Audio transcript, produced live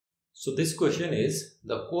So this question is,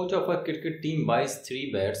 the coach of a cricket team buys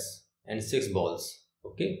 3 bats and 6 balls.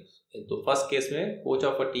 Okay, so first case में coach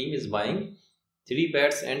of a team is buying 3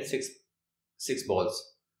 bats and 6 balls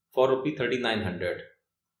for rupee 3900.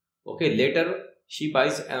 Okay, later she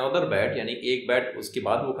buys another bat, यानी एक bat उसके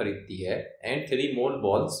बाद वो खरीदती है, and 3 more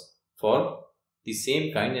balls for the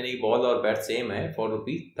same kind, यानी ball और बैट सेम है, for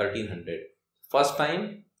rupee 1300. First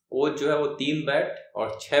time coach जो है वो 3 बैट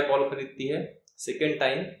और 6 बॉल खरीदती है, सेकेंड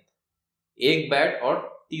टाइम एक बैट और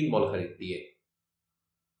 3 बॉल खरीदती है.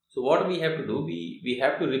 So what we have to do, we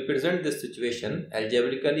have to represent this situation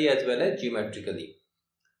algebraically as well as geometrically.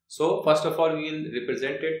 So first of all we will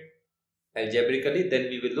represent it algebraically, then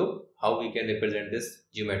we will look how we can represent this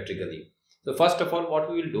geometrically. So first of all what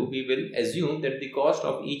we will do, we will assume that the cost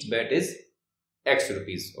of each bat is x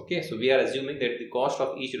rupees. Okay, so we are assuming that the cost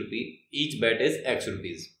of each bat is x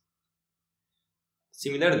rupees.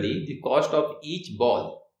 Similarly, the cost of each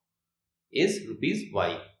ball is rupees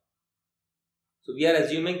y. So we are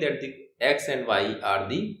assuming that the x and y are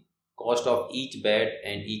the cost of each bat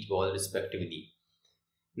and each ball respectively.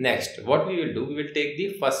 Next, what we will do, we will take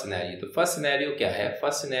the first scenario. The first scenario क्या है?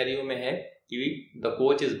 First scenario में है कि the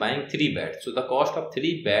coach is buying 3 bats. So the cost of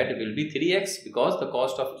 3 bat will be 3x because the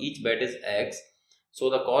cost of each bat is x. So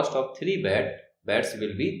the cost of 3 bats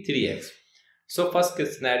will be 3x. So first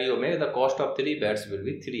scenario में the cost of 3 bats will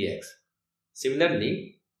be 3x.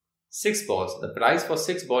 Similarly, 6 balls, the price for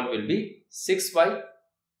 6 ball will be 6y.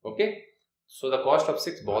 Okay, so the cost of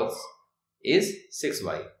 6 balls is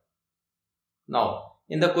 6y. Now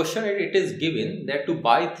in the question it is given that to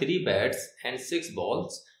buy 3 bats and 6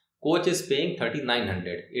 balls coach is paying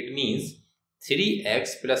 3900. It means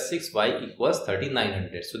 3x plus 6y equals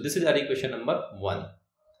 3900. So this is our equation number 1.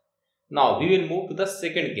 Now we will move to the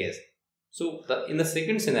second case. So in the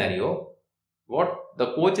second scenario, what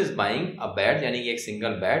the coach is buying a bat, यानी एक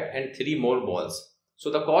single bat and 3 more balls. So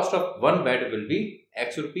the cost of one bat will be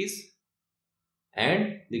x rupees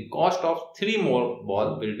and the cost of 3 more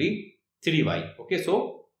ball will be 3y. Okay,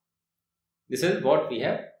 so this is what we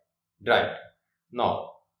have derived.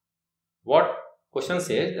 Now what question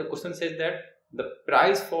says? The question says that the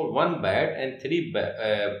price for one bat and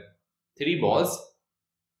 3 balls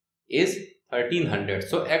is 1300.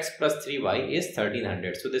 So x plus 3y is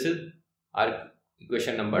 1300. So this is our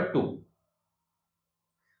equation number 2.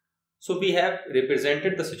 So we have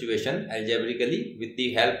represented the situation algebraically with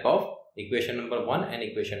the help of equation number 1 and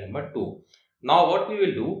equation number 2. Now what we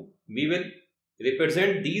will do, we will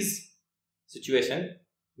represent these situation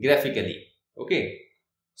graphically. Okay,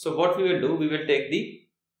 so what we will do, we will take the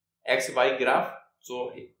xy graph.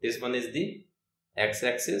 So this one is the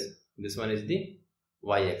x-axis, this one is the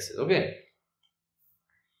y-axis. Okay,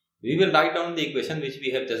 we will write down the equation which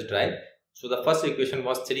we have just derived. So the first equation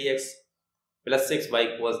was 3x plus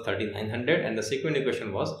 6y equals 3900 and the second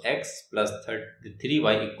equation was x plus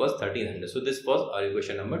 3y equals 1300. So this was our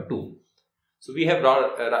equation number 2. So we have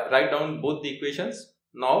write down both the equations.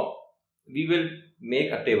 Now we will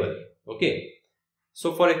make a table. Okay,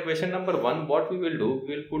 so for equation number 1 what we will do,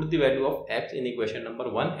 we will put the value of x in equation number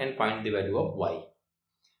 1 and find the value of y.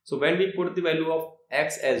 So when we put the value of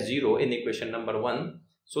x as 0 in equation number 1,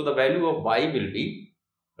 so the value of y will be,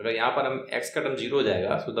 अगर यहाँ पर हम x का term 0 हो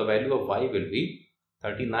जाएगा, so the value of y will be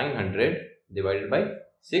 3900 divided by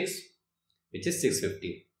 6 which is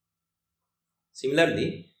 650. Similarly,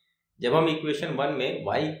 जब हम equation 1 में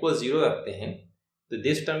y equals 0 रखते हैं तो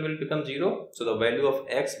this term will become 0, so the value of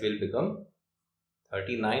x will become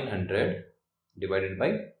 3900 divided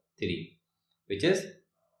by 3 which is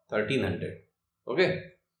 1300. Okay,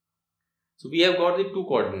 so we have got the two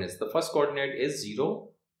coordinates. The first coordinate is 0,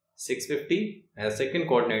 650 and the second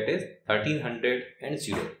coordinate is 1300 and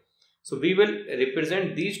 0. So we will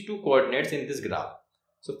represent these two coordinates in this graph.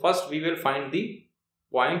 So first we will find the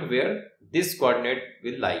point where this coordinate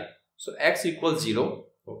will lie. So x equals 0.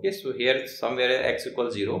 Okay, so here somewhere x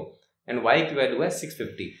equals 0 and y की value है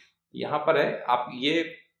 650. यहाँ पर है आप ये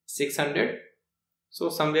 600. So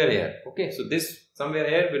somewhere here. Okay, so this somewhere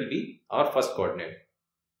here will be our first coordinate.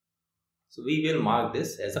 So we will mark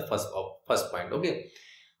this as a first point. Okay.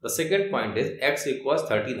 The second point is x equals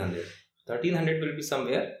 1300. 1300 will be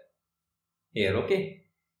somewhere here. Okay,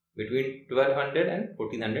 between 1200 and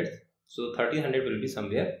 1400. So 1300 will be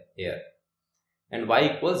somewhere here and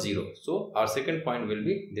y equals 0. So our second point will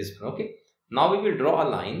be this one. Okay, now we will draw a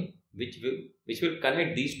line which will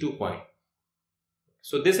connect these 2 points.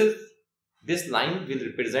 So this line will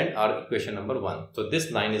represent our equation number 1. So this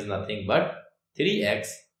line is nothing but 3x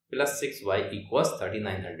plus 6y equals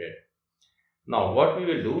 3900. Now what we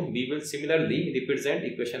will do, we will similarly represent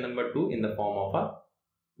equation number 2 in the form of a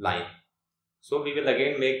line. So we will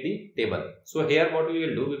again make the table. So here what we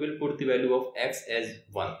will do, we will put the value of x as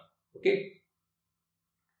 1. Okay.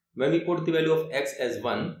 When we put the value of x as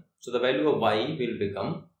 1, so the value of y will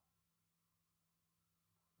become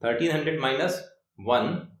 1300 minus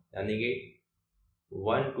 1, yani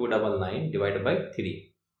 1299 divided by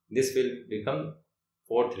 3. This will become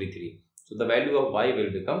 433. So the value of y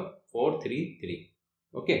will become 433.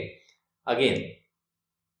 Okay. Again,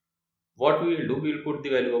 what we will do, we will put the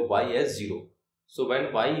value of y as 0. So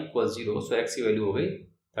when y equals 0, so x की value होगी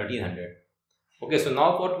 1300. Okay, so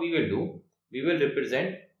now what we will do, we will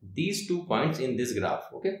represent these 2 points in this graph.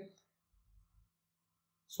 Okay,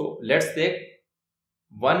 so let's take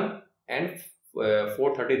 1 and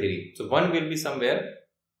 433. So 1 will be somewhere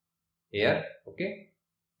here. Okay,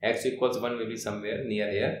 x equals 1 will be somewhere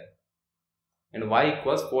near here, and y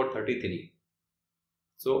equals 433.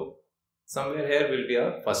 So somewhere here will be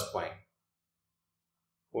our first point.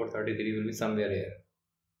 433 will be somewhere here.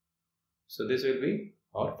 So this will be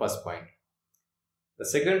our first point. The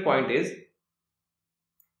second point is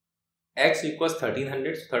x equals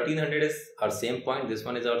 1300. So 1300 is our same point. This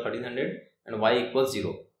one is our 1300, and y equals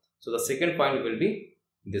 0. So the second point will be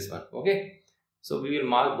this one. Okay. So we will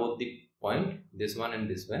mark both the point, this one and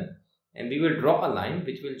this one, and we will draw a line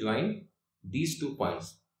which will join these 2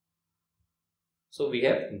 points. So we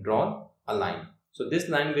have drawn a line. So this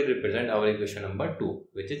line will represent our equation number 2,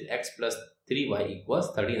 which is x plus 3y equals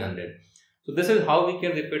 1300. So this is how we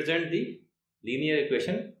can represent the linear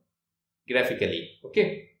equation graphically.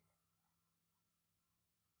 Okay.